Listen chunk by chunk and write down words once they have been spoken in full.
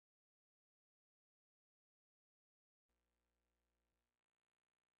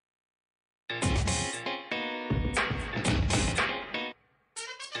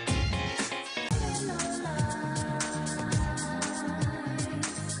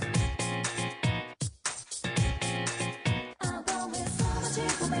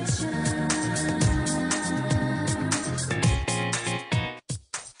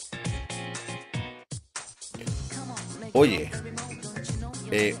Oye,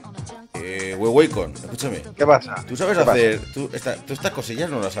 Huehuecon, escúchame. ¿Qué pasa? ¿Tú sabes ¿Qué hacer? ¿Tú estas cosillas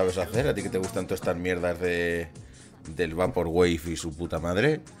no las sabes hacer? ¿A ti que te gustan todas estas mierdas del Vaporwave y su puta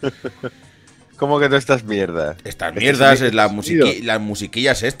madre? ¿Cómo que no estas mierdas? Estas mierdas es las sonido.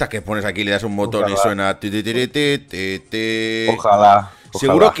 musiquillas estas que pones aquí, le das un botón y suena. Ojalá.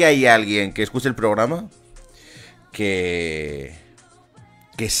 Seguro que hay alguien que escuche el programa que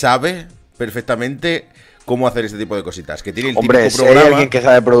sabe perfectamente cómo hacer este tipo de cositas. Que tiene el Hombre, típico si programa. hay alguien que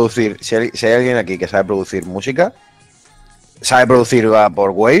sabe producir, si hay alguien aquí que sabe producir música, sabe producir por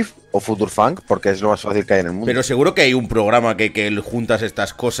Wave o Future Funk, porque es lo más fácil que hay en el mundo. Pero seguro que hay un programa que juntas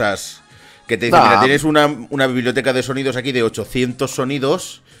estas cosas. Que te dice, Nah. mira, tienes una biblioteca de sonidos aquí de 800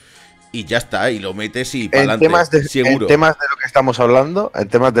 sonidos y ya está, y lo metes y para adelante. Seguro. En temas de lo que estamos hablando, en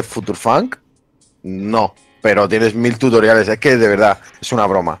temas de Future Funk, no. Pero tienes 1000 tutoriales, es que de verdad, es una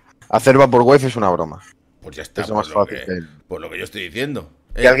broma. Hacer Vaporwave es una broma. Pues ya está, Es lo más fácil que hay. por lo que yo estoy diciendo.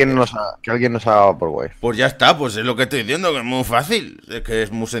 Que alguien nos haga Vaporwave. Pues ya está, pues es lo que estoy diciendo, que es muy fácil, es que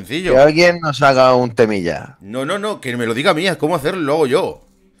es muy sencillo. Que alguien nos haga un temilla. No, que me lo diga a mí, cómo hacerlo, lo hago yo.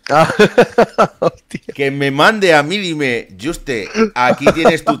 Hostia. Que me mande a mí, dime, Juste, aquí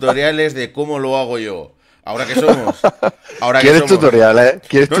tienes tutoriales de cómo lo hago yo. Ahora que somos. ¿Quieres tutoriales?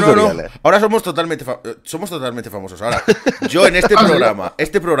 ¿Quieres tutoriales? Ahora somos totalmente famosos. Ahora, yo en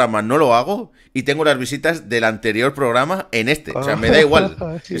este programa no lo hago y tengo las visitas del anterior programa en este. O sea, me da igual.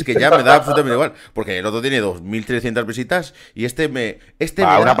 Es que ya me da absolutamente igual. Porque el otro tiene 2300 visitas y este me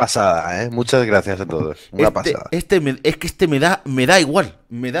una pasada, ¿eh? Muchas gracias a todos. Una pasada. Es que me da igual.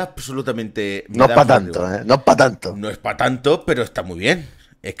 Me da absolutamente. No es para tanto, ¿eh? No es para tanto. No es para tanto, pero está muy bien.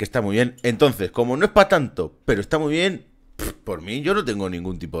 Es que está muy bien. Entonces, como no es para tanto, pero está muy bien, por mí yo no tengo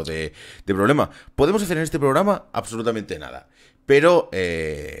ningún tipo de problema. Podemos hacer en este programa absolutamente nada. Pero,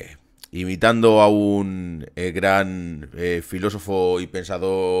 imitando a un gran filósofo y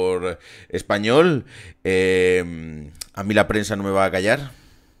pensador español, a mí la prensa no me va a callar.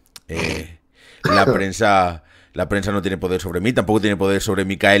 La prensa no tiene poder sobre mí, tampoco tiene poder sobre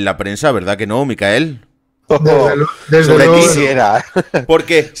Micael la prensa, ¿verdad que no, Micael? Sobre ti sí era.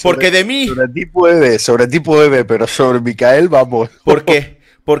 Porque de mí. Sobre ti puede, pero sobre Micael vamos. Porque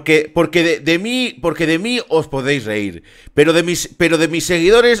de mí os podéis reír. Pero de mis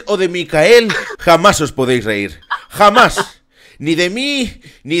seguidores o de Micael jamás os podéis reír. Jamás. Ni de mí,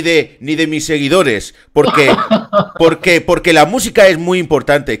 ni de mis seguidores. Porque la música es muy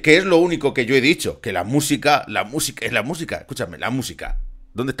importante. Que es lo único que yo he dicho. Que la música es la música. Escúchame, la música.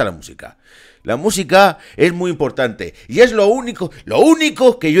 ¿Dónde está la música? La música es muy importante. Y es lo único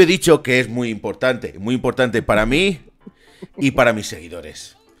que yo he dicho que es muy importante. Muy importante para mí y para mis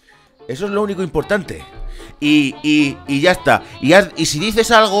seguidores. Eso es lo único importante. Y ya está. Y si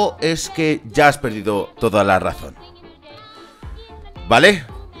dices algo es que ya has perdido toda la razón. ¿Vale?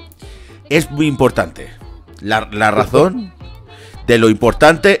 Es muy importante. La razón de lo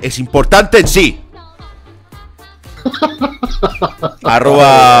importante es importante en sí.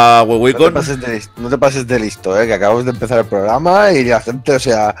 @Huehuecon. No te pases de listo, que acabamos de empezar el programa y la gente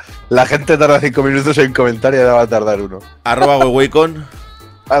tarda 5 minutos en comentar y ahora va a tardar uno. @Huehuecon.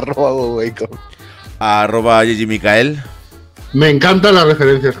 @Huehuecon. @YejiMicael. Me encantan las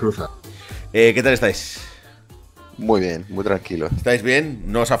referencias cruzadas. ¿Qué tal estáis? Muy bien, muy tranquilo. ¿Estáis bien?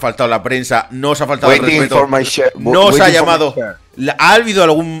 No os ha faltado la prensa, no os ha faltado el Waiting respeto. for my share. No os ha Waiting for llamado. my share. ¿Ha habido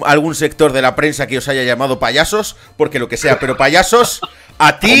algún sector de la prensa que os haya llamado payasos? Porque lo que sea, pero payasos,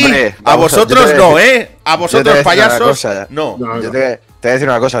 a ti, Hombre, a vosotros no, ¿eh? A vosotros payasos, no. Yo te voy a decir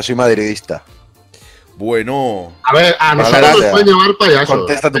una cosa, soy madridista. Bueno. A ver, a nosotros nos pueden llamar payasos.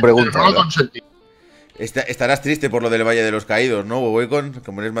 Contesta tu pregunta. No lo consentimos. Estarás triste por lo del Valle de los Caídos, ¿no, Huehuecon?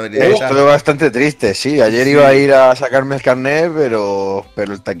 Como eres madridista. Estoy bastante triste, sí. Ayer iba a ir a sacarme el carnet, pero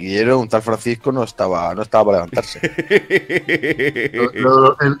el taquillero, un tal Francisco, no estaba para levantarse.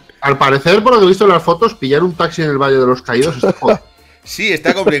 Al parecer, por lo que he visto en las fotos, pillar un taxi en el Valle de los Caídos está jodido. Sí,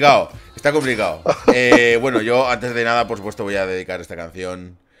 está complicado. Está complicado. Bueno, yo antes de nada, por supuesto, voy a dedicar esta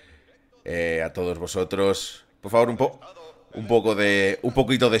canción a todos vosotros. Por favor, un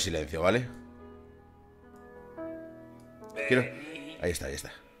poquito de silencio, ¿vale? Ahí está.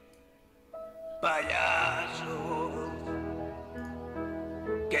 Payaso,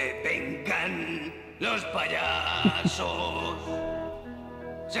 que vengan los payasos,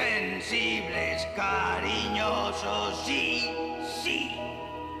 sensibles, cariñosos, sí,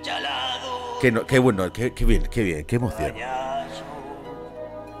 chalados. Qué bueno, qué bien, qué emoción. Payaso,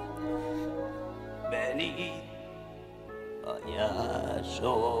 venid,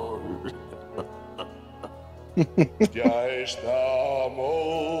 payaso. Ya estamos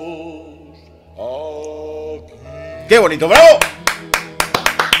aquí. ¡Qué bonito! ¡Bravo!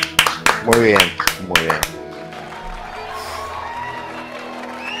 Muy bien, muy bien.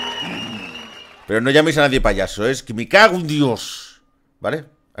 Pero no llaméis a nadie payaso, es que me cago en Dios. ¿Vale?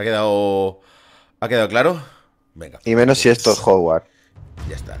 ¿Ha quedado claro? Venga. Y menos si esto es Hogwarts.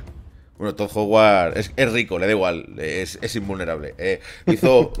 Ya está. Bueno, Todd Howard es rico, le da igual, es invulnerable.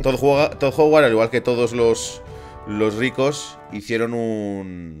 Todd Howard, al igual que todos los ricos, hicieron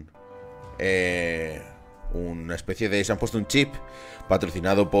una especie de... Se han puesto un chip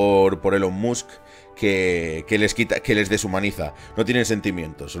patrocinado por Elon Musk que les deshumaniza. No tienen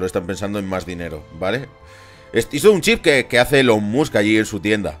sentimientos, solo están pensando en más dinero, ¿vale? Hizo un chip que hace Elon Musk allí en su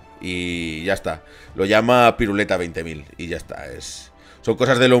tienda y ya está. Lo llama Piruleta 20.000 y ya está, Son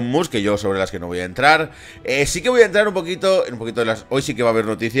cosas de Elon Musk que yo sobre las que no voy a entrar. Sí que voy a entrar un poquito de las... Hoy sí que va a haber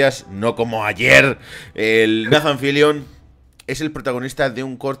noticias, no como ayer. El Nathan Fillion es el protagonista de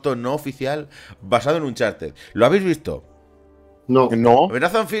un corto no oficial basado en Uncharted. ¿Lo habéis visto? No. No. A ver,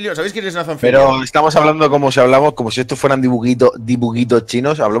 Nathan Fillion, ¿sabéis quién es Nathan Fillion? Pero estamos hablando como si estos fueran dibujitos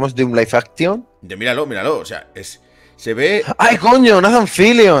chinos. Hablamos de un live action. Míralo, o sea, se ve... ¡Ay, coño! Nathan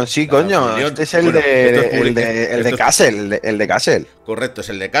Fillion. Sí, Nathan coño. Fillion. Este es Bueno, el de Castle. El de Castle. Correcto, es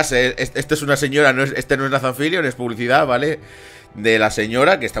el de Castle. Esto es una señora, este no es Nathan Fillion, es publicidad, ¿vale? De la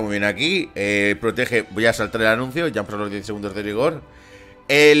señora, que está muy bien aquí. Protege, voy a saltar el anuncio, ya han pasado los 10 segundos de rigor.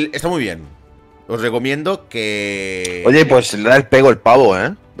 Está muy bien. Os recomiendo que... Oye, pues le da el pego el pavo,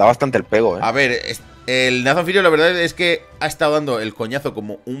 ¿eh? Da bastante el pego, ¿eh? A ver, el Nathan Fillion la verdad es que ha estado dando el coñazo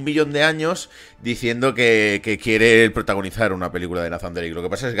como 1.000.000 de años diciendo que quiere protagonizar una película de Nathan Drake. Lo que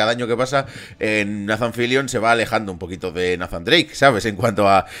pasa es que cada año que pasa, Nathan Fillion se va alejando un poquito de Nathan Drake, ¿sabes? En cuanto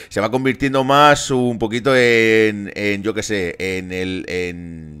a... Se va convirtiendo más un poquito en yo qué sé,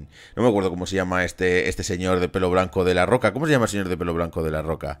 no me acuerdo cómo se llama este señor de pelo blanco de La Roca. ¿Cómo se llama el señor de pelo blanco de La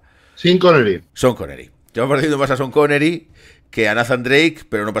Roca? Sean Connery. Sean Connery. Yo me pareciendo más a Sean Connery que a Nathan Drake,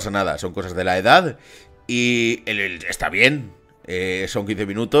 pero no pasa nada. Son cosas de la edad. Y está bien. Son 15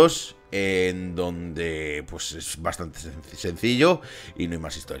 minutos en donde pues es bastante sencillo y no hay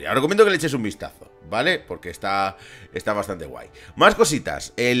más historia. Os recomiendo que le eches un vistazo, ¿vale? Porque está bastante guay. Más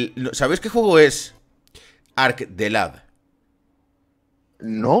cositas. ¿Sabéis qué juego es Ark the Lad?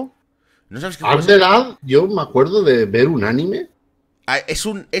 ¿No? ¿No sabes qué juego Ark es? the Lad, yo me acuerdo de ver un anime Es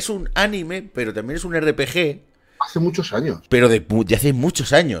un anime, pero también es un RPG, hace muchos años. pero de hace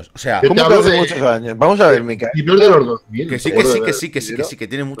muchos años. O sea, Yo ¿Cómo te que hablo hace de- muchos años? Vamos a ver, Mica. Principios de los 2000. que sí, me que acuerdo sí, de que ver sí, que sí, que sí, que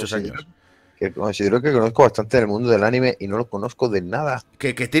tiene muchos años. Que considero que conozco bastante del mundo del anime y no lo conozco de nada.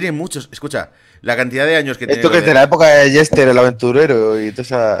 Que tiene muchos. Escucha, la cantidad de años que tiene. Esto que es de la época de Jester, el aventurero y toda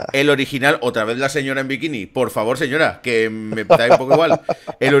esa... El original, otra vez la señora en bikini. Por favor, señora, que me da un poco igual.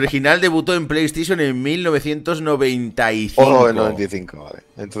 El original debutó en PlayStation en 1995. Oh, en 95, vale.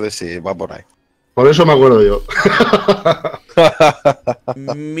 Entonces sí, va por ahí. Por eso me acuerdo yo.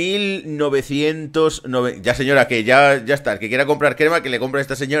 1990. Ya, señora, que ya está. El que quiera comprar crema, que le compre a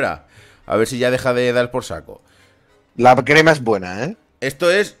esta señora. A ver si ya deja de dar por saco. La crema es buena, ¿eh? Esto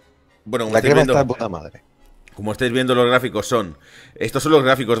es. Bueno, como La estáis crema viendo. está de puta madre. Como estáis viendo, los gráficos son... Estos son los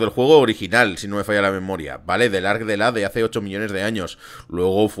gráficos del juego original, si no me falla la memoria, ¿vale? Del Ark de Lad de hace 8 millones de años.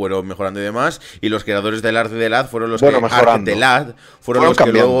 Luego fueron mejorando y demás, y los creadores del Ark de Lad fueron los Bueno, que... mejorando. Ark de Lad Fueron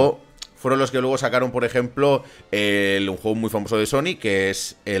cambiando. fueron los que luego sacaron, por ejemplo, un juego muy famoso de Sony, que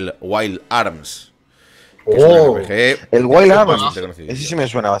es el Wild Arms. Que es un Oh. RPG El Wild Arms, bastante conocido. ese sí me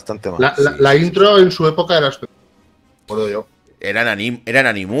suena bastante mal. La intro en su época era espectacular. Me acuerdo yo. Era en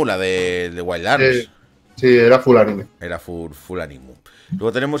Animu, la de Wild Arms. Sí, era full anime. Era full animu.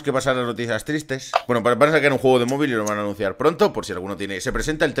 Luego tenemos que pasar a las noticias tristes. Bueno, van a sacar un juego de móvil y lo van a anunciar pronto, por si alguno tiene... Se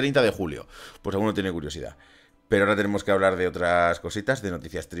presenta el 30 de julio, pues alguno tiene curiosidad. Pero ahora tenemos que hablar de otras cositas, de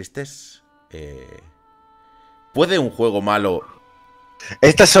noticias tristes. ¿Puede un juego malo...?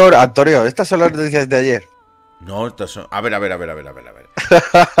 Estas son, Antonio, estas son las noticias de ayer. No, estos son... A ver. A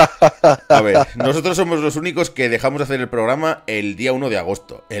ver, nosotros somos los únicos que dejamos de hacer el programa el día 1 de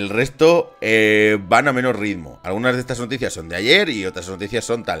agosto. El resto van a menos ritmo. Algunas de estas noticias son de ayer y otras noticias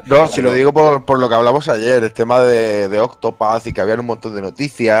son tal. No, si lo digo por lo que hablamos ayer, el tema de Octopath y que había un montón de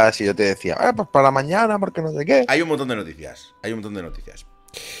noticias y yo te decía, pues para mañana, porque no sé qué. Hay un montón de noticias.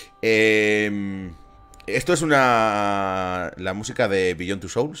 Esto es la música de Beyond Two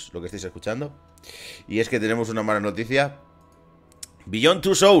Souls, lo que estáis escuchando. Y es que tenemos una mala noticia. Beyond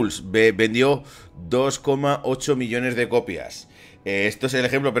Two Souls vendió 2,8 millones de copias. Esto es el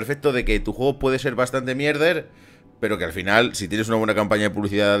ejemplo perfecto de que tu juego puede ser bastante mierder, pero que al final, si tienes una buena campaña de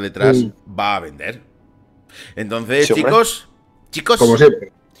publicidad detrás, va a vender. Entonces, Sí, chicos, Como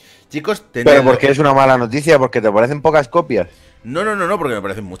siempre. Pero porque es una mala noticia, porque te parecen pocas copias. No, porque me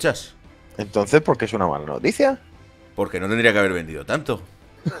parecen muchas. Entonces, ¿por qué es una mala noticia? Porque no tendría que haber vendido tanto.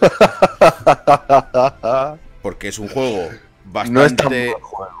 Porque es un juego bastante... No es tan mal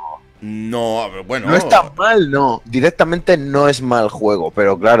juego. No, bueno... No es tan mal, no. Directamente no es mal juego,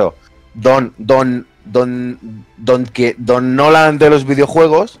 pero claro, Don Nolan de los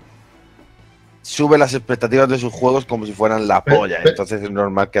videojuegos sube las expectativas de sus juegos como si fueran la polla. Entonces es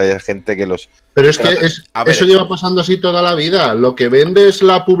normal que haya gente que los... Pero es que eso lleva pasando así toda la vida. Lo que vende es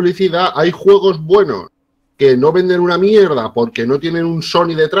la publicidad. Hay juegos buenos que no venden una mierda porque no tienen un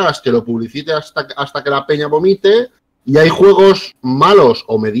Sony detrás que lo publicite hasta que la peña vomite. Y hay juegos malos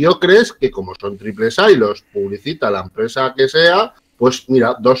o mediocres que, como son triples A y los publicita la empresa que sea, pues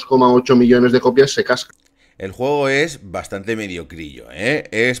mira, 2,8 millones de copias se cascan. El juego es bastante mediocrillo, ¿eh?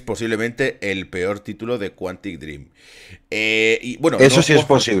 Es posiblemente el peor título de Quantic Dream. Y bueno, eso no sí es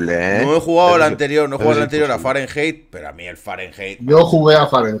posible, ¿eh? No he jugado al anterior, a Fahrenheit, pero a mí el Fahrenheit... Yo jugué a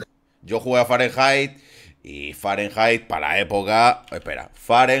Fahrenheit. Yo jugué a Fahrenheit y Fahrenheit para la época... Espera,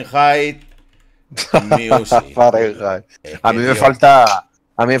 Fahrenheit... Music. Fahrenheit. A mí me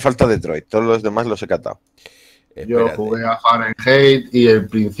falta Detroit, todos los demás los he catado. Yo jugué a Fahrenheit y el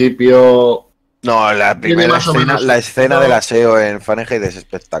principio... No, la primera escena, la escena del aseo en Fahrenheit es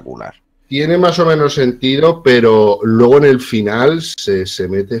espectacular. Tiene más o menos sentido, pero luego en el final se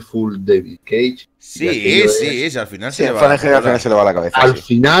mete full David Cage. Sí, al final se le va Fahrenheit al final se le va la cabeza. Al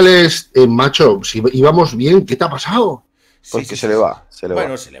final es, macho, si íbamos bien, ¿qué te ha pasado? Porque se le va.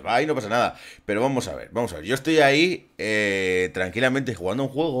 Bueno, se le va y no pasa nada. Pero vamos a ver. Yo estoy ahí tranquilamente jugando un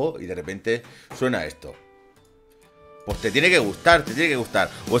juego y de repente suena esto. Pues te tiene que gustar.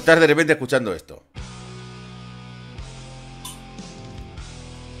 O estás de repente escuchando esto.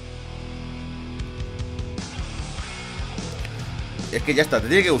 Es que ya está, te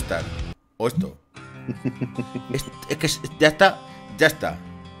tiene que gustar. O esto. Es que ya está.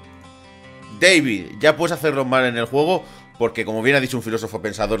 David, ya puedes hacerlo mal en el juego. Porque como bien ha dicho un filósofo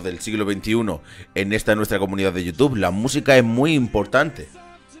pensador del siglo XXI en esta nuestra comunidad de YouTube, la música es muy importante.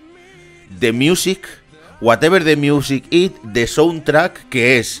 The music, whatever the music is, the soundtrack,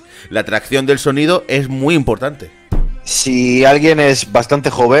 que es la atracción del sonido, es muy importante. Si alguien es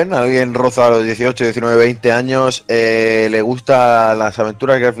bastante joven, alguien roza los 18, 19, 20 años, le gusta las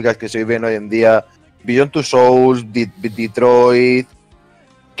aventuras gráficas que se viven hoy en día, Beyond Two Souls, Detroit...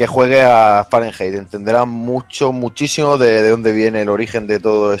 que juegue a Fahrenheit, entenderá muchísimo de dónde viene el origen de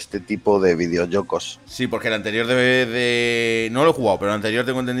todo este tipo de videojuegos. Sí, porque el anterior no lo he jugado, pero el anterior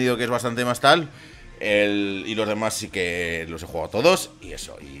tengo entendido que es bastante más tal. Y los demás sí que los he jugado todos. Y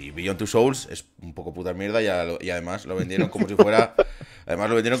eso, y Beyond Two Souls es un poco puta mierda y además lo vendieron como si fuera... Además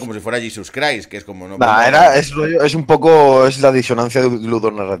lo vendieron como si fuera Jesus Christ, que es como... Es un poco... Es la disonancia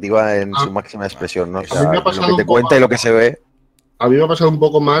ludonarrativa en su máxima expresión, ¿no? O sea, lo que te cuenta y lo que se ve... A mí me ha pasado un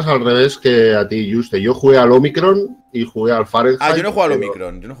poco más al revés que a ti, Juste. Yo jugué al Omicron y jugué al Fahrenheit. Yo no he jugado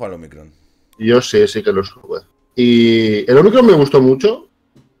al Omicron. Yo sí que los jugué. Y el Omicron me gustó mucho.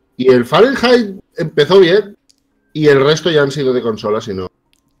 Y el Fahrenheit empezó bien. Y el resto ya han sido de consolas y no.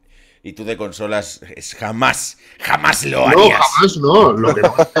 Y tú de consolas jamás lo harías. No, jamás no. Lo que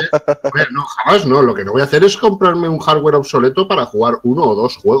no voy a hacer, jamás no. Lo que no voy a hacer es comprarme un hardware obsoleto para jugar 1 o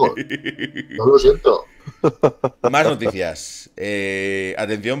 2 juegos. No lo siento. Más noticias.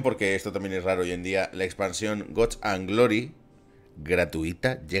 Atención, porque esto también es raro hoy en día. La expansión Gods and Glory,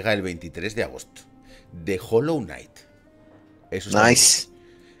 gratuita, llega el 23 de agosto. De Hollow Knight. Eso está nice.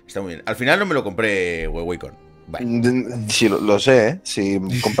 Está muy bien. Al final no me lo compré, Waycon. Vale. Sí, lo sé, ¿eh? Si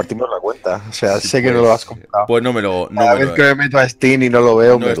compartimos la cuenta. O sea, sé que no lo has comprado. Pues no me lo... Cada vez que me meto a Steam y no lo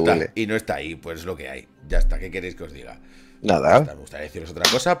veo, me duele. Y no está ahí, pues es lo que hay. Ya está, ¿qué queréis que os diga? Nada. Me gustaría deciros otra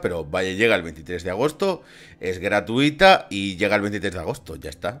cosa, pero vaya, llega el 23 de agosto, es gratuita y llega el 23 de agosto, ya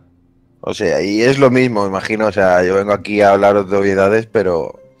está. O sea, y es lo mismo, imagino. O sea, yo vengo aquí a hablaros de obviedades,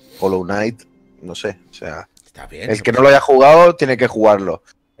 pero Hollow Knight, no sé. O sea, está bien, el que no lo haya jugado tiene que jugarlo.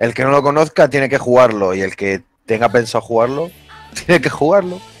 El que no lo conozca tiene que jugarlo. Y el que tenga pensado jugarlo, tiene que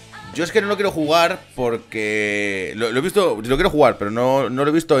jugarlo. Yo es que no lo quiero jugar porque... Lo he visto, lo quiero jugar, pero no lo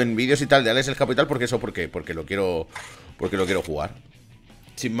he visto en vídeos y tal de Alex el Capital. ¿Por qué? Porque lo quiero jugar.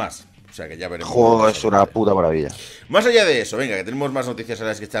 Sin más. O sea que ya veremos. Juego es una puta maravilla. Más allá de eso, venga, que tenemos más noticias a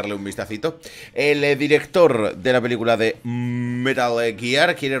las que echarle un vistacito. El director de la película de Metal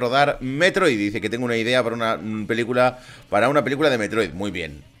Gear quiere rodar Metroid. Dice que tengo una idea para una película de Metroid. Muy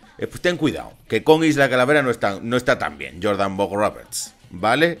bien. Pues ten cuidado, que Kong Isla Calavera no está tan bien. Jordan Bog Roberts,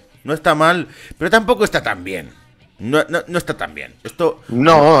 ¿vale? No está mal, pero tampoco está tan bien. No está tan bien. Esto...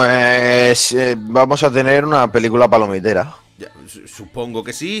 No, vamos a tener una película palomitera. Supongo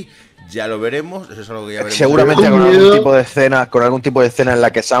que sí, ya lo veremos. Eso es algo que ya veremos. Seguramente con algún tipo de escena en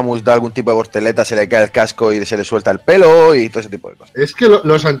la que Samus da algún tipo de voltereta, se le cae el casco y se le suelta el pelo y todo ese tipo de cosas. Es que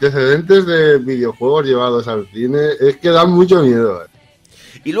los antecedentes de videojuegos llevados al cine es que dan mucho miedo.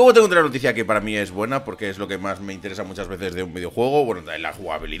 Y luego tengo otra noticia que para mí es buena, porque es lo que más me interesa muchas veces de un videojuego. Bueno, la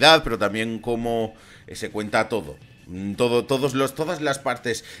jugabilidad, pero también cómo se cuenta todo. Todas las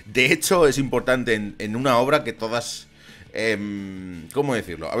partes. De hecho, es importante en una obra que todas... ¿cómo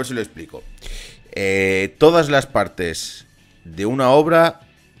decirlo? A ver si lo explico. Todas las partes de una obra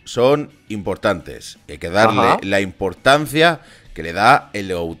son importantes. Hay que darle la importancia que le da el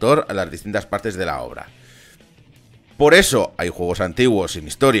autor a las distintas partes de la obra. Por eso hay juegos antiguos sin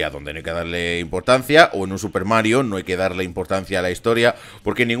historia donde no hay que darle importancia, o en un Super Mario no hay que darle importancia a la historia,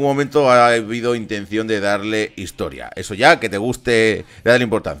 porque en ningún momento ha habido intención de darle historia. Eso ya que te guste, de darle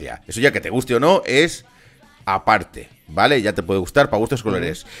importancia. Eso ya que te guste o no es aparte, ¿vale? Ya te puede gustar para gustos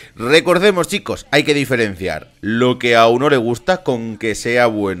colores. Recordemos, chicos, hay que diferenciar lo que a uno le gusta con que sea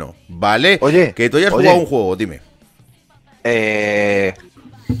bueno, ¿vale? Oye, que tú hayas jugado un juego, dime.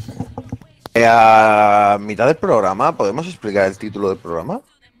 A mitad del programa, ¿podemos explicar el título del programa?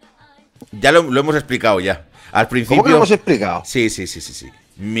 Ya lo hemos explicado ya. Al principio. ¿Cómo que lo hemos explicado? Sí.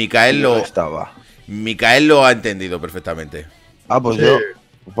 Micael lo ha entendido perfectamente. Pues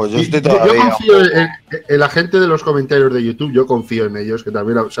Sí. yo estoy todavía. Yo confío en la gente de los comentarios de YouTube, yo confío en ellos, que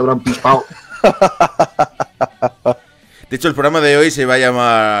también se habrán pispado. De hecho, el programa de hoy se va a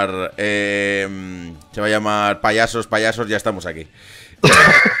llamar Payasos, ya estamos aquí.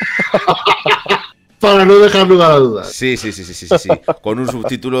 Para no dejar lugar a dudas. Sí. Con un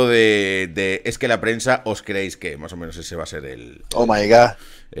subtítulo de es que la prensa os creéis que, más o menos ese va a ser Oh my god.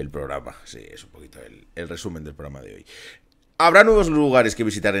 el programa. Sí, es un poquito el resumen del programa de hoy. Habrá nuevos lugares que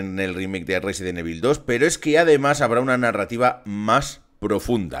visitar en el remake de Resident Evil 2, pero es que además habrá una narrativa más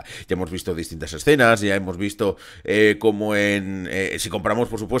profunda. Ya hemos visto distintas escenas, ya hemos visto como si compramos,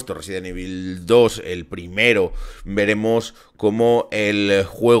 por supuesto, Resident Evil 2, el primero, veremos cómo el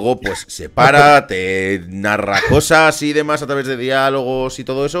juego pues se para, te narra cosas y demás a través de diálogos y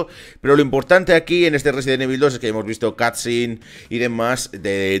todo eso, pero lo importante aquí en este Resident Evil 2 es que hemos visto cutscene y demás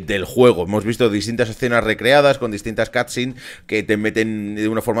del juego. Hemos visto distintas escenas recreadas con distintas cutscenes que te meten de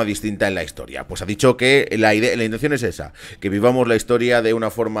una forma distinta en la historia. Pues ha dicho que la intención es esa, que vivamos la historia de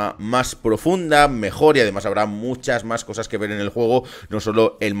una forma más profunda, mejor, y además habrá muchas más cosas que ver en el juego, no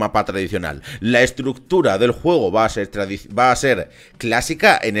solo el mapa tradicional. La estructura del juego va a ser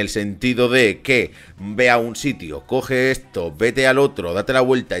clásica en el sentido de que ve a un sitio, coge esto, vete al otro, date la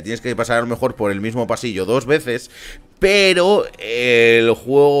vuelta y tienes que pasar a lo mejor por el mismo pasillo 2 veces. Pero el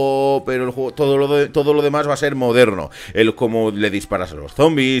juego, todo lo demás va a ser moderno. El cómo le disparas a los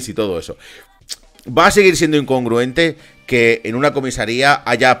zombies y todo eso. Va a seguir siendo incongruente que en una comisaría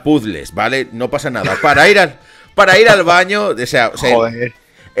haya puzzles, ¿vale? No pasa nada. Para ir al baño, o sea Joder.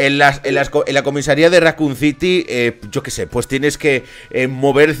 en la comisaría de Raccoon City, yo qué sé, pues tienes que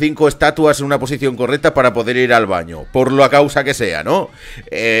mover 5 estatuas en una posición correcta para poder ir al baño, por la causa que sea, ¿no?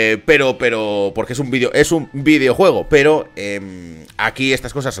 Pero porque es un videojuego, pero aquí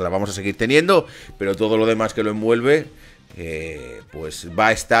estas cosas las vamos a seguir teniendo, pero todo lo demás que lo envuelve pues va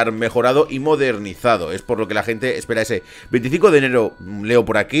a estar mejorado y modernizado. Es por lo que la gente espera ese 25 de enero, leo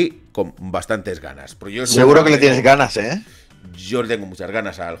por aquí, con bastantes ganas. Seguro que le tienes ganas, ¿eh? Yo le tengo muchas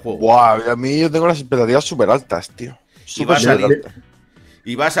ganas al juego. Wow, a mí yo tengo las expectativas súper altas, tío.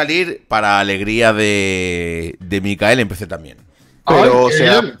 Y va a salir para alegría de Micael en PC también. Pero, o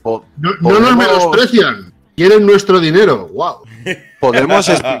sea, no nos menosprecian. Quieren nuestro dinero. Wow. Podemos.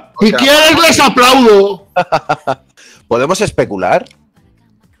 ¿Y quieren les aplaudo? ¿Podemos especular?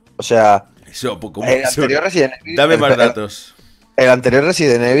 O sea, el anterior Resident Evil, dame más datos. El anterior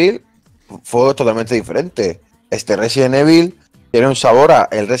Resident Evil fue totalmente diferente. Este Resident Evil tiene un sabor a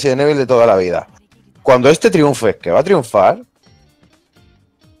el Resident Evil de toda la vida. Cuando este triunfe, que va a triunfar,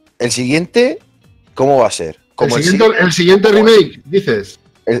 el siguiente, ¿cómo va a ser? Como el siguiente remake, dices.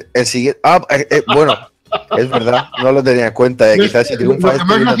 El siguiente. Bueno. Es verdad, no lo tenía en cuenta. Quizás si triunfa. Lo que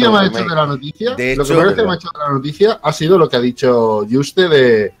más gracia me ha hecho de la noticia, ha sido lo que ha dicho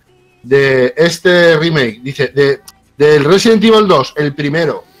Juste de este remake. Dice, del Resident Evil 2, el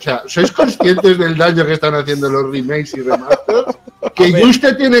primero. O sea, ¿sois conscientes del daño que están haciendo los remakes y remasters? Que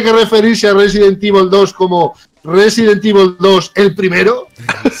Juste tiene que referirse a Resident Evil 2 como Resident Evil 2, el primero.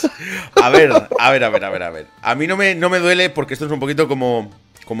 A ver. A mí no me duele porque esto es un poquito como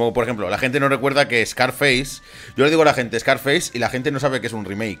por ejemplo, la gente no recuerda que Scarface, yo le digo a la gente Scarface y la gente no sabe que es un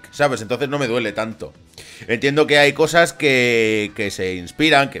remake, ¿sabes? Entonces no me duele tanto. Entiendo que hay cosas que se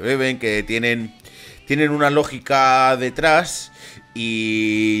inspiran, que beben, que tienen tienen una lógica detrás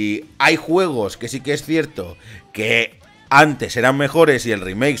y hay juegos que sí que es cierto que antes eran mejores y el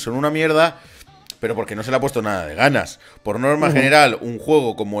remake son una mierda, pero porque no se le ha puesto nada de ganas. Por norma general, un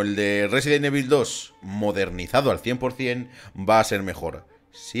juego como el de Resident Evil 2, modernizado al 100%, va a ser mejor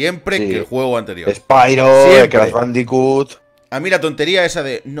siempre que el juego anterior. Spyro, Crash Bandicoot. A mí la tontería esa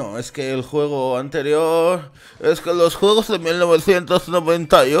de, no, es que el juego anterior, es que los juegos de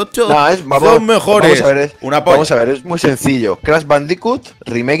 1998 son mejores. Vamos a ver, es muy sencillo. Crash Bandicoot,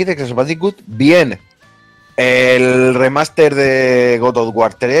 remake de Crash Bandicoot, bien. El remaster de God of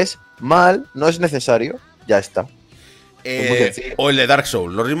War 3, mal, no es necesario, ya está. O el de Dark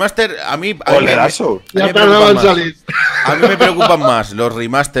Souls. Los remaster, a mí me preocupan más los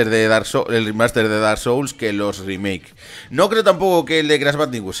remaster de Dark Souls, el remaster de Dark Souls que los remake. No creo tampoco que el de Crash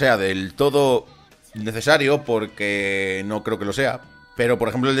Bandicoot sea del todo necesario, porque no creo que lo sea. Pero, por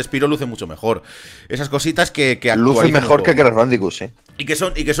ejemplo, el de Spyro luce mucho mejor. Esas cositas que luce mejor que Crash Bandicoot, sí. Y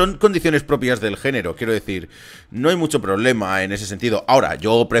que son condiciones propias del género, quiero decir. No hay mucho problema en ese sentido. Ahora,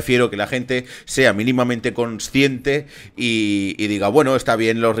 yo prefiero que la gente sea mínimamente consciente y diga, bueno, está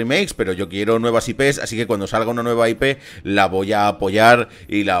bien los remakes, pero yo quiero nuevas IPs, así que cuando salga una nueva IP la voy a apoyar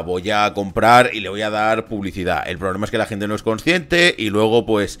y la voy a comprar y le voy a dar publicidad. El problema es que la gente no es consciente y luego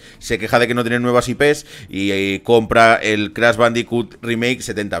pues se queja de que no tienen nuevas IPs y compra el Crash Bandicoot remake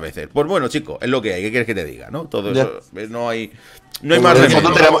 70 veces. Pues bueno, chico, es lo que hay. ¿Qué quieres que te diga? ¿No? Todo eso. No hay más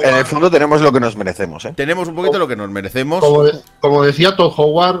remedio. En el fondo tenemos lo que nos merecemos, ¿eh? Tenemos un poquito lo que nos merecemos. Como decía Todd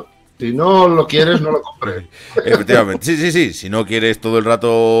Howard, si no lo quieres, no lo compres. Efectivamente. Sí. Si no quieres todo el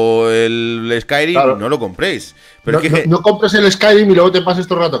rato el Skyrim, claro, no lo compréis. Pero no compres el Skyrim y luego te pases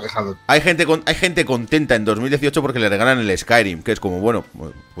todo el rato quejándote. Hay gente contenta en 2018 porque le regalan el Skyrim, que es como, bueno,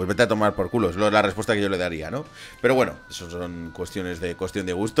 pues vete a tomar por culo. Es la respuesta que yo le daría, ¿no? Pero bueno, eso son cuestión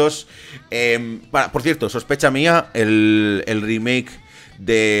de gustos. Por cierto, sospecha mía, el remake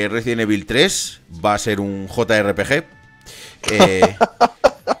de Resident Evil 3 va a ser un JRPG.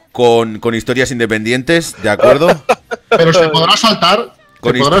 Con historias independientes, ¿de acuerdo? Pero ¿se podrá saltar?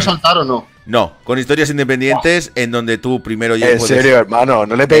 ¿Se podrá saltar o no? No, con historias independientes en donde tú primero ya puedes... En serio, hermano,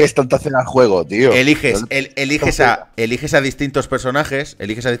 no le pegues tanta cena al juego, tío. Eliges a distintos personajes.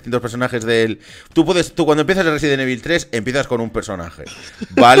 Eliges a distintos personajes del... Tú cuando empiezas el Resident Evil 3, empiezas con un personaje,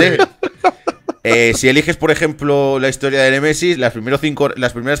 ¿vale? Si eliges, por ejemplo, la historia de Nemesis, las primeras 5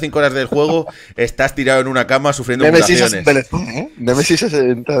 horas del juego estás tirado en una cama sufriendo mutaciones. Nemesis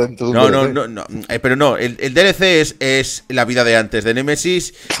entra dentro de un DLC. No. Pero no, el DLC es la vida de antes de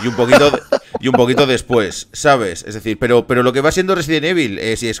Nemesis y un poquito después, ¿sabes? Es decir, pero lo que va siendo Resident Evil,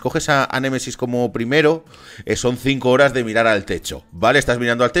 si escoges a Nemesis como primero, son 5 horas de mirar al techo, ¿vale? Estás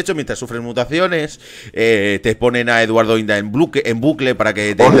mirando al techo mientras sufres mutaciones, te ponen a Eduardo Inda en bucle para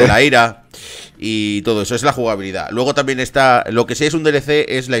que te dé la ira. Y todo eso es la jugabilidad. Luego también está, lo que sí es un DLC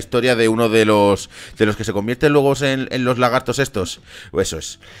es la historia de uno de los que se convierten luego en los lagartos estos. Eso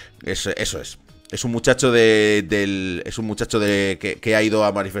es. Es un muchacho que ha ido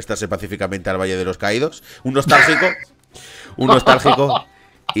a manifestarse pacíficamente al Valle de los Caídos. Un nostálgico.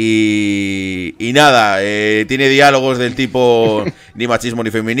 Y nada, tiene diálogos del tipo ni machismo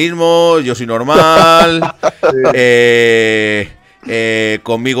ni feminismo, yo soy normal.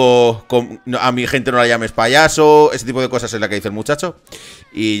 Conmigo, a mi gente no la llames payaso. Ese tipo de cosas es la que dice el muchacho.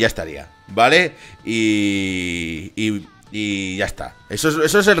 Y ya estaría, ¿vale? Y ya está. Eso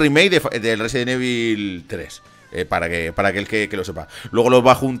es el remake del Resident Evil 3. Para aquel que lo sepa. Luego los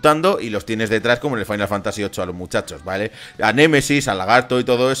va juntando y los tienes detrás como en el Final Fantasy VIII a los muchachos, ¿vale? A Nemesis, al lagarto y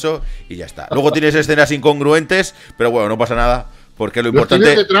todo eso. Y ya está. Luego tienes escenas incongruentes, pero bueno, no pasa nada. Porque lo importante...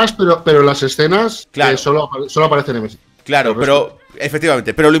 Los tienes detrás, pero las escenas, claro, solo aparece Nemesis. Claro, pero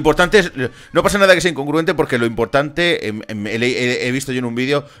efectivamente, pero lo importante es, no pasa nada que sea incongruente, porque lo importante, he visto yo en un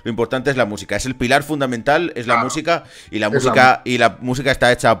vídeo, lo importante es la música, es el pilar fundamental, es la música, y la música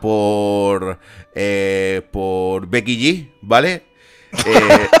está hecha por Becky G, ¿vale?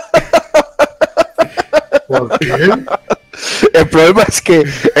 ¿Por qué? El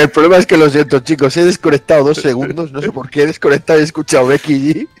problema es que lo siento, chicos, he desconectado 2 segundos, no sé por qué he desconectado y he escuchado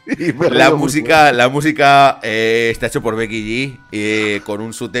Becky G. La música está hecho por Becky G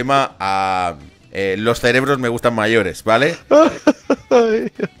con su tema a Los cerebros me gustan mayores, ¿vale?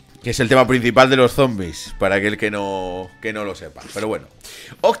 Que es el tema principal de los zombies, para aquel que no lo sepa. Pero bueno.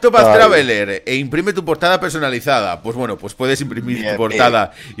 Octopath Traveler, imprime tu portada personalizada. Pues bueno, pues puedes imprimir tu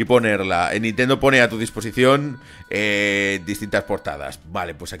portada y ponerla. Nintendo pone a tu disposición distintas portadas.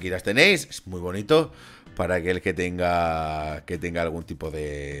 Vale, pues aquí las tenéis. Es muy bonito. para aquel que tenga algún tipo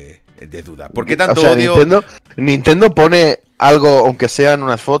de duda. ¿Por qué tanto o sea, odio? Nintendo pone algo, aunque sean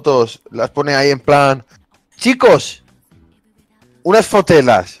unas fotos, las pone ahí en plan, chicos, unas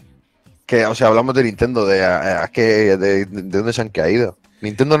fotelas. Que, o sea, hablamos de Nintendo, de dónde se han caído.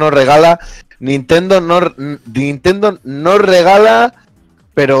 Nintendo no regala, Nintendo no regala,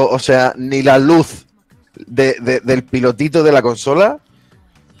 pero, o sea, ni la luz del pilotito de la consola.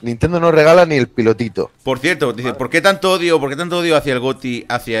 Nintendo no regala ni el pilotito. Por cierto, dice, ¿por qué tanto odio hacia el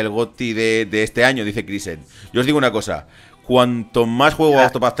GOTY de este año? Dice Krisen. Yo os digo una cosa, cuanto más juego a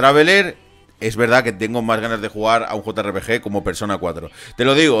Octopath Traveler, es verdad que tengo más ganas de jugar a un JRPG como Persona 4. Te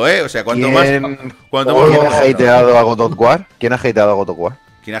lo digo, o sea, ¿Quién ha hateado a God of War? ¿Quién ha hateado a God of War?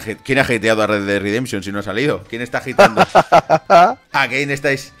 ¿Quién ha hateado a Red Dead Redemption si no ha salido? ¿Quién está hateando? ¿Quién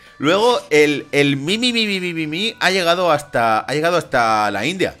estáis? Luego, el mi ha llegado hasta la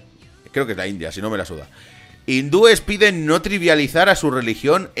India. Creo que es la India, si no me la suda. Hindúes piden no trivializar a su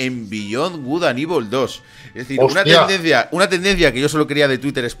religión en Beyond Good and Evil 2. Es decir, una tendencia que yo solo quería de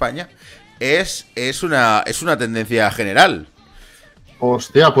Twitter España es una tendencia general.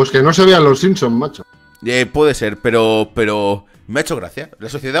 Hostia, pues que no se vean los Simpsons, macho. Puede ser, pero me ha hecho gracia. La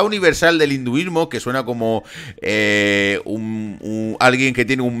Sociedad Universal del Hinduismo, que suena como alguien que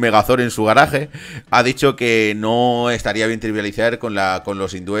tiene un megazord en su garaje, ha dicho que no estaría bien trivializar con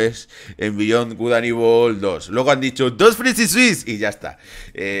los hindúes en Beyond Good and Evil 2. Luego han dicho dos Frenzy Swiss y ya está.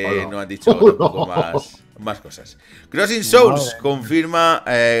 No han dicho tampoco más cosas. Crossing Souls confirma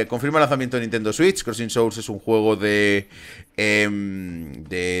lanzamiento de Nintendo Switch. Crossing Souls es un juego de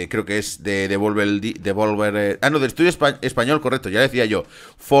creo que es de Devolver, del estudio español, correcto, ya decía yo,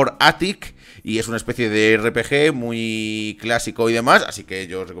 For Attic, y es una especie de RPG muy clásico y demás, así que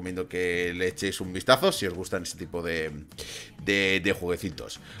yo os recomiendo que le echéis un vistazo si os gustan este tipo de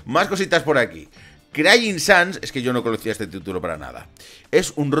jueguecitos. Más cositas por aquí. Crying Sans, es que yo no conocía este título para nada.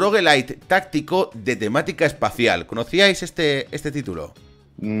 Es un roguelite táctico de temática espacial. ¿Conocíais este título?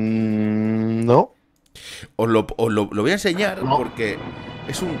 No. Os lo voy a enseñar porque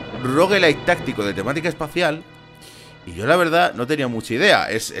es un roguelite táctico de temática espacial y yo la verdad no tenía mucha idea.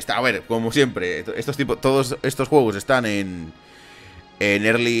 A ver, como siempre, todos estos juegos están en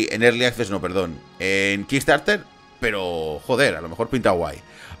Early Access, no, perdón, en Kickstarter, pero joder, a lo mejor pinta guay.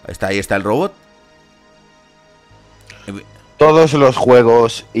 Ahí está el robot. Todos los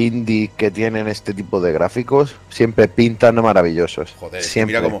juegos indie que tienen este tipo de gráficos siempre pintan maravillosos. Joder,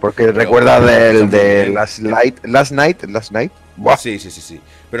 siempre, mira cómo, porque recuerda de Last Night. Buah. Sí.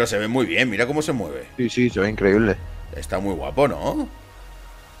 Pero se ve muy bien, mira cómo se mueve. Sí, se ve increíble. Está muy guapo, ¿no?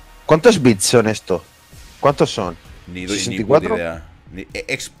 ¿Cuántos bits son esto? ¿Cuántos son? Ni ¿64? idea.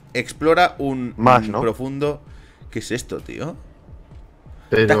 Explora un ¿no? profundo. ¿Qué es esto, tío?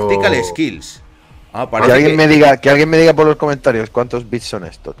 Pero... Tactical Skills. Que alguien me diga por los comentarios cuántos bits son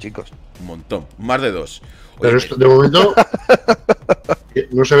estos, chicos. Un montón, más de 2. Pero esto, de momento,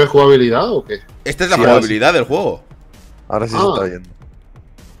 ¿no se ve jugabilidad o qué? Esta es la jugabilidad del juego. Ahora sí se está viendo.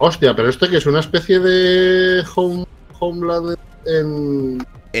 Hostia, pero esto que es una especie de Homeland en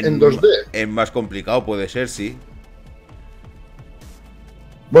 2D. En más complicado puede ser, sí.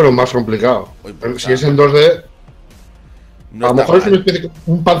 Bueno, más complicado. Pero si es en 2D... No, a lo mejor es una especie de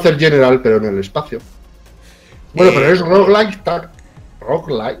un Panzer General, pero en el espacio. Bueno, pero es roguelike.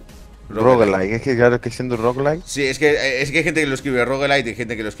 Roguelike, es que claro que siendo roguelike. Sí, es que hay gente que lo escribe roguelite y hay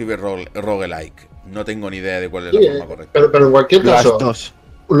gente que lo escribe roguelike. No tengo ni idea de cuál es la forma correcta. Pero en cualquier caso, Las dos.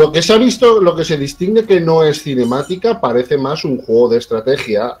 Lo que se ha visto, lo que se distingue que no es cinemática, parece más un juego de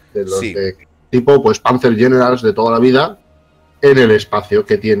estrategia de los de tipo pues Panzer Generals de toda la vida en el espacio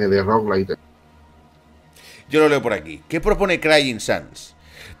que tiene de roguelite. Yo lo leo por aquí. ¿Qué propone Crying Sans?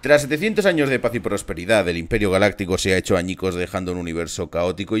 Tras 700 años de paz y prosperidad, el Imperio Galáctico se ha hecho añicos dejando un universo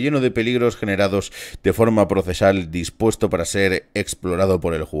caótico y lleno de peligros generados de forma procesal dispuesto para ser explorado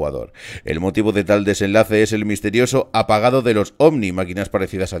por el jugador. El motivo de tal desenlace es el misterioso apagado de los Omni, máquinas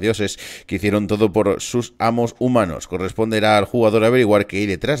parecidas a dioses que hicieron todo por sus amos humanos. Corresponderá al jugador averiguar qué hay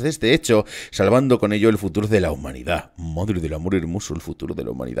detrás de este hecho, salvando con ello el futuro de la humanidad. Madre del amor hermoso, el futuro de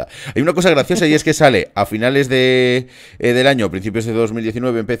la humanidad. Hay una cosa graciosa y es que sale a finales del año, principios de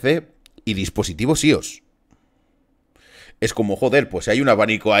 2019 en PC y dispositivos iOS. Es como, joder, pues hay un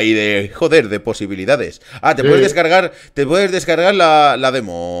abanico ahí de posibilidades. Puedes descargar la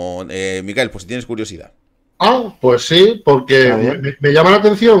demo, Miguel, pues si tienes curiosidad. Pues sí, porque me llama la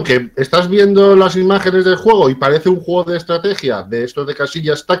atención que estás viendo las imágenes del juego y parece un juego de estrategia de estos de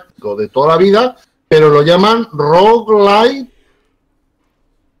casillas táctico de toda la vida, pero lo llaman roguelite.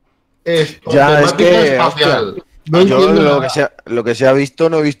 Ya, es que espacial. no entiendo lo que sea. lo que se ha visto,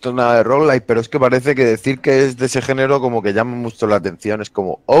 no he visto nada de roguelike, pero es que parece que decir que es de ese género como que llama mucho la atención. Es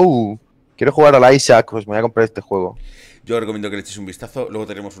como, oh, quiero jugar al Isaac, pues me voy a comprar este juego. Yo recomiendo que le eches un vistazo. Luego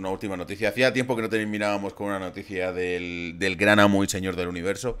tenemos una última noticia. Hacía tiempo que no terminábamos con una noticia del gran amo y señor del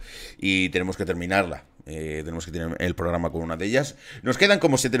universo. Y tenemos que terminarla. Tenemos que tener el programa con una de ellas. Nos quedan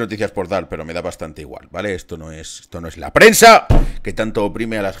como 7 noticias por dar, pero me da bastante igual, ¿vale? Esto no es la prensa que tanto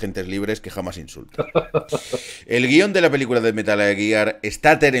oprime a las gentes libres que jamás insulta. El guión de la película de Metal Gear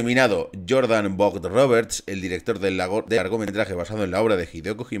está terminado. Jordan Vogt Roberts, el director del largometraje basado en la obra de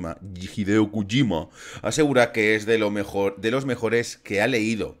Hideo Kojima, asegura que es de los mejores que ha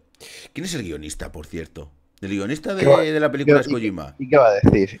leído. ¿Quién es el guionista, por cierto? El guionista de la película es Kojima. ¿Y qué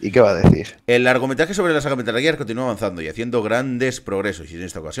va a decir? El largometraje sobre la saga Metal Gear continúa avanzando y haciendo grandes progresos. Y en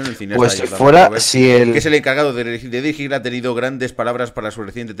esta ocasión el cineasta Pues Jordan fuera, Roberts, si el... que es el encargado de dirigir, ha tenido grandes palabras para su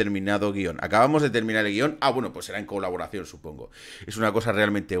recién determinado guión. Acabamos de terminar el guión. Bueno, pues será en colaboración, supongo. Es una cosa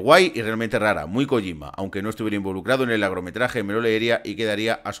realmente guay y realmente rara. Muy Kojima. Aunque no estuviera involucrado en el largometraje, me lo leería y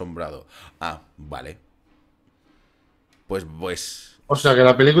quedaría asombrado. Vale. Pues... O sea que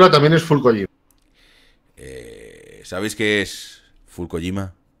la película también es full Kojima. ¿Sabéis qué es full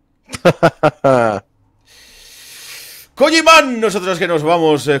Kojima? Kojiman, nosotros que nos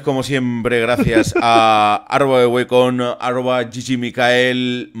vamos, como siempre, gracias a @wecon,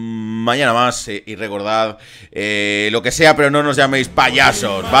 @gigimicael, mañana más, y recordad, lo que sea, pero no nos llaméis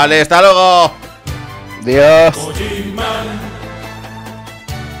payasos, ¿vale? ¡Hasta luego! Adiós. Kojiman.